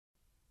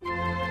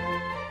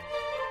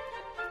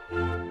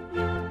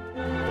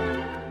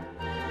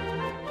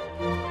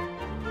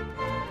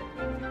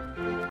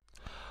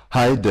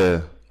Hi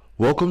there,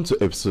 welcome to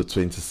episode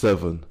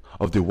 27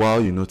 of the Wow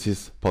You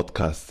Notice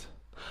podcast.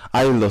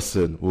 I,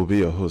 Lawson, will be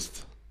your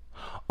host.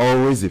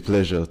 Always a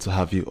pleasure to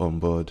have you on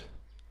board.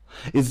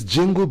 It's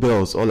jingle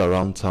bells all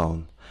around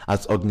town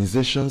as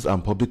organizations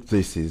and public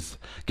places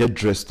get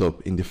dressed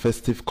up in the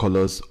festive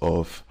colors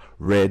of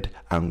red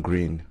and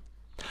green.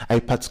 I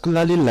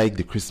particularly like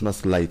the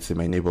Christmas lights in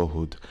my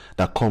neighborhood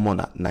that come on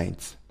at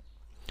night.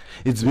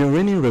 It's been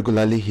raining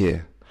regularly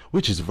here,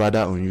 which is rather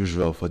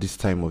unusual for this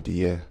time of the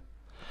year.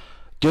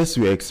 Guess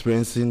we are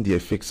experiencing the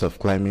effects of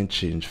climate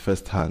change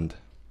firsthand.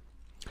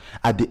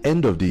 At the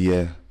end of the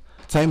year,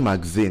 Time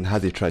magazine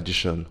has a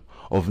tradition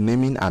of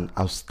naming an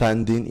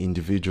outstanding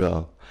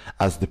individual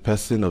as the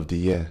person of the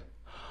year.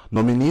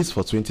 Nominees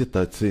for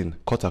 2013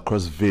 cut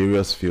across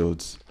various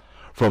fields,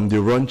 from the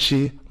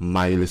raunchy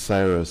Miley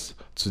Cyrus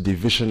to the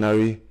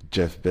visionary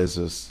Jeff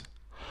Bezos.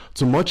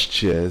 To much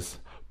cheers,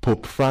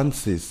 Pope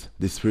Francis,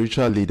 the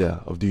spiritual leader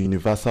of the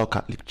Universal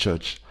Catholic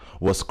Church,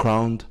 was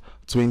crowned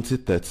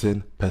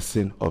 2013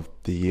 Person of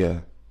the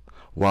Year.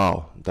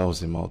 Wow, that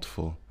was a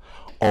mouthful.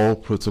 All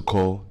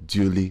protocol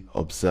duly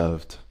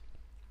observed.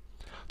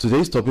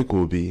 Today's topic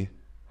will be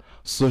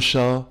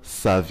Social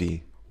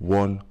Savvy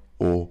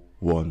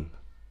 101.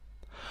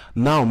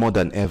 Now more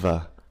than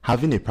ever,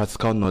 having a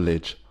practical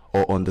knowledge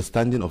or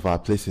understanding of our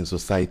place in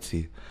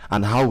society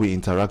and how we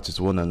interact with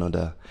one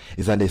another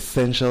is an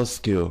essential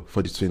skill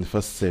for the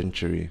 21st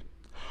century.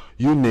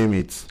 You name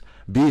it,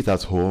 be it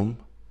at home,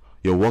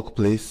 your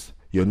workplace,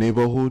 your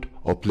neighborhood,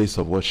 or place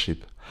of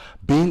worship.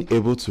 Being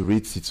able to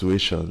read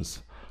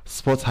situations,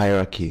 spot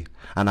hierarchy,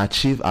 and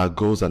achieve our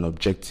goals and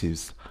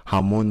objectives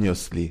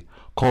harmoniously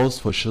calls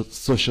for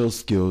social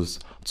skills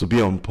to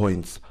be on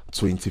point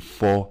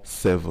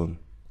 24/7.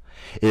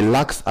 A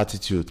lax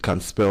attitude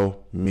can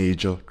spell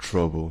major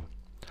trouble.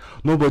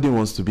 Nobody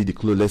wants to be the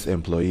clueless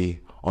employee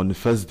on the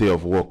first day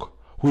of work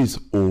who is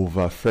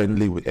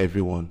over-friendly with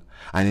everyone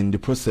and in the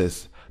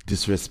process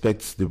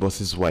disrespects the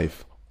boss's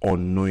wife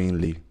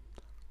unknowingly.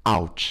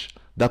 Ouch,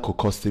 that could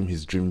cost him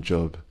his dream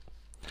job.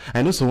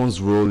 I know someone's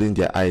rolling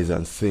their eyes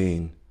and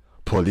saying,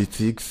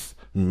 politics?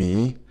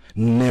 Me?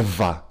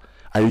 Never.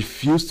 I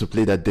refuse to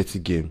play that dirty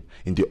game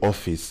in the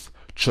office,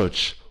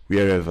 church,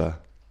 wherever.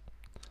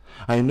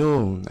 I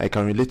know I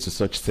can relate to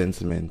such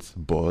sentiments,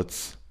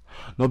 but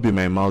not be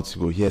my mouth to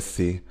go here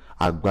say,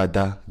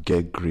 Agbada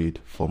get grade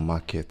for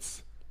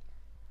markets.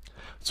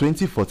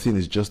 2014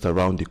 is just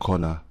around the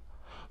corner.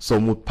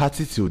 Some would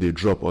party till they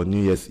drop on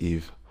New Year's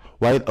Eve,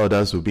 while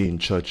others will be in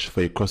church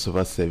for a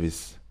crossover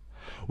service.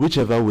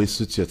 Whichever way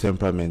suits your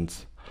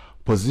temperament,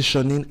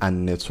 positioning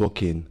and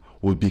networking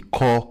will be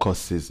core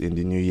courses in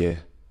the new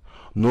year.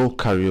 No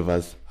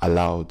carryovers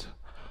allowed.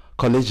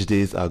 College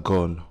days are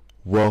gone.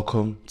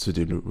 Welcome to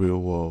the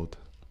real world.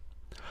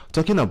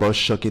 Talking about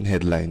shocking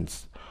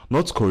headlines,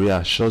 North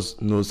Korea sure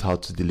knows how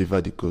to deliver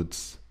the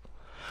goods.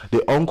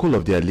 The uncle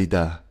of their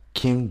leader,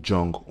 Kim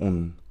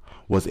Jong-un,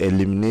 was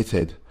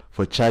eliminated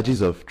for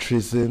charges of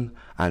treason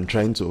and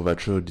trying to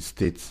overthrow the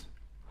state.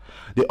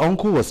 The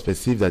uncle was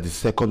perceived as the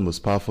second most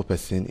powerful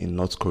person in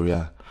North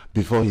Korea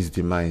before his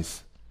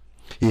demise.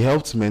 He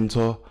helped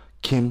mentor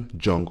Kim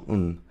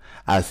Jong-un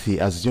as he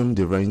assumed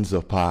the reins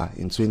of power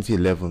in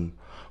 2011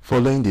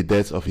 following the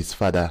death of his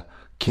father,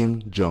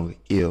 Kim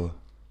Jong-il.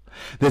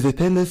 There's a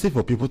tendency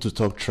for people to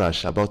talk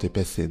trash about a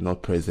person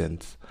not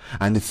present,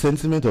 and the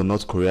sentiment on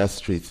North Korea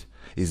street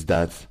is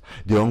that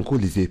the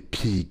uncle is a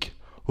pig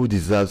who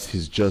deserves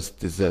his just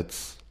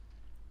desserts.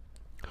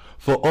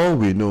 For all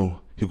we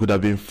know, he could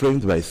have been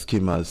framed by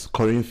schemers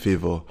currying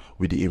favor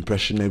with the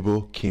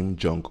impressionable Kim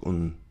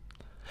Jong-un.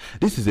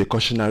 This is a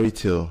cautionary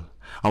tale,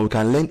 and we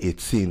can learn a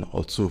thing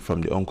or two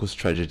from the uncle's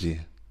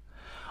tragedy.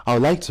 I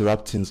would like to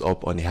wrap things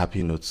up on a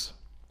happy note.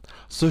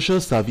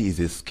 Social savvy is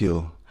a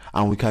skill,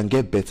 and we can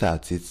get better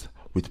at it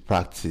with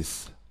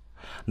practice.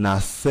 Na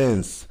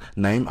sense,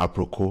 naim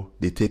aproko,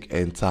 they take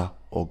enter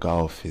Oga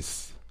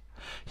office.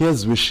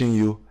 Here's wishing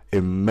you a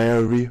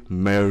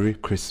Merry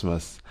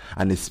Christmas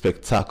and a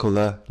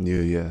spectacular New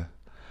Year.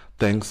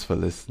 Thanks for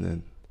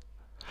listening.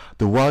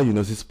 The Wow You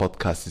Notice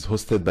podcast is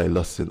hosted by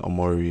Lawson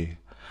Omori.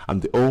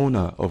 I'm the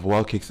owner of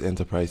Wow Cakes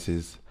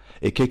Enterprises,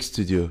 a cake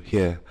studio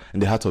here in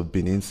the heart of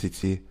Benin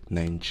City,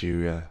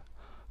 Nigeria.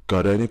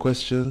 Got any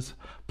questions?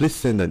 Please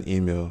send an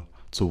email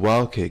to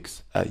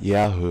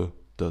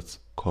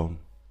wowcakes@yahoo.com.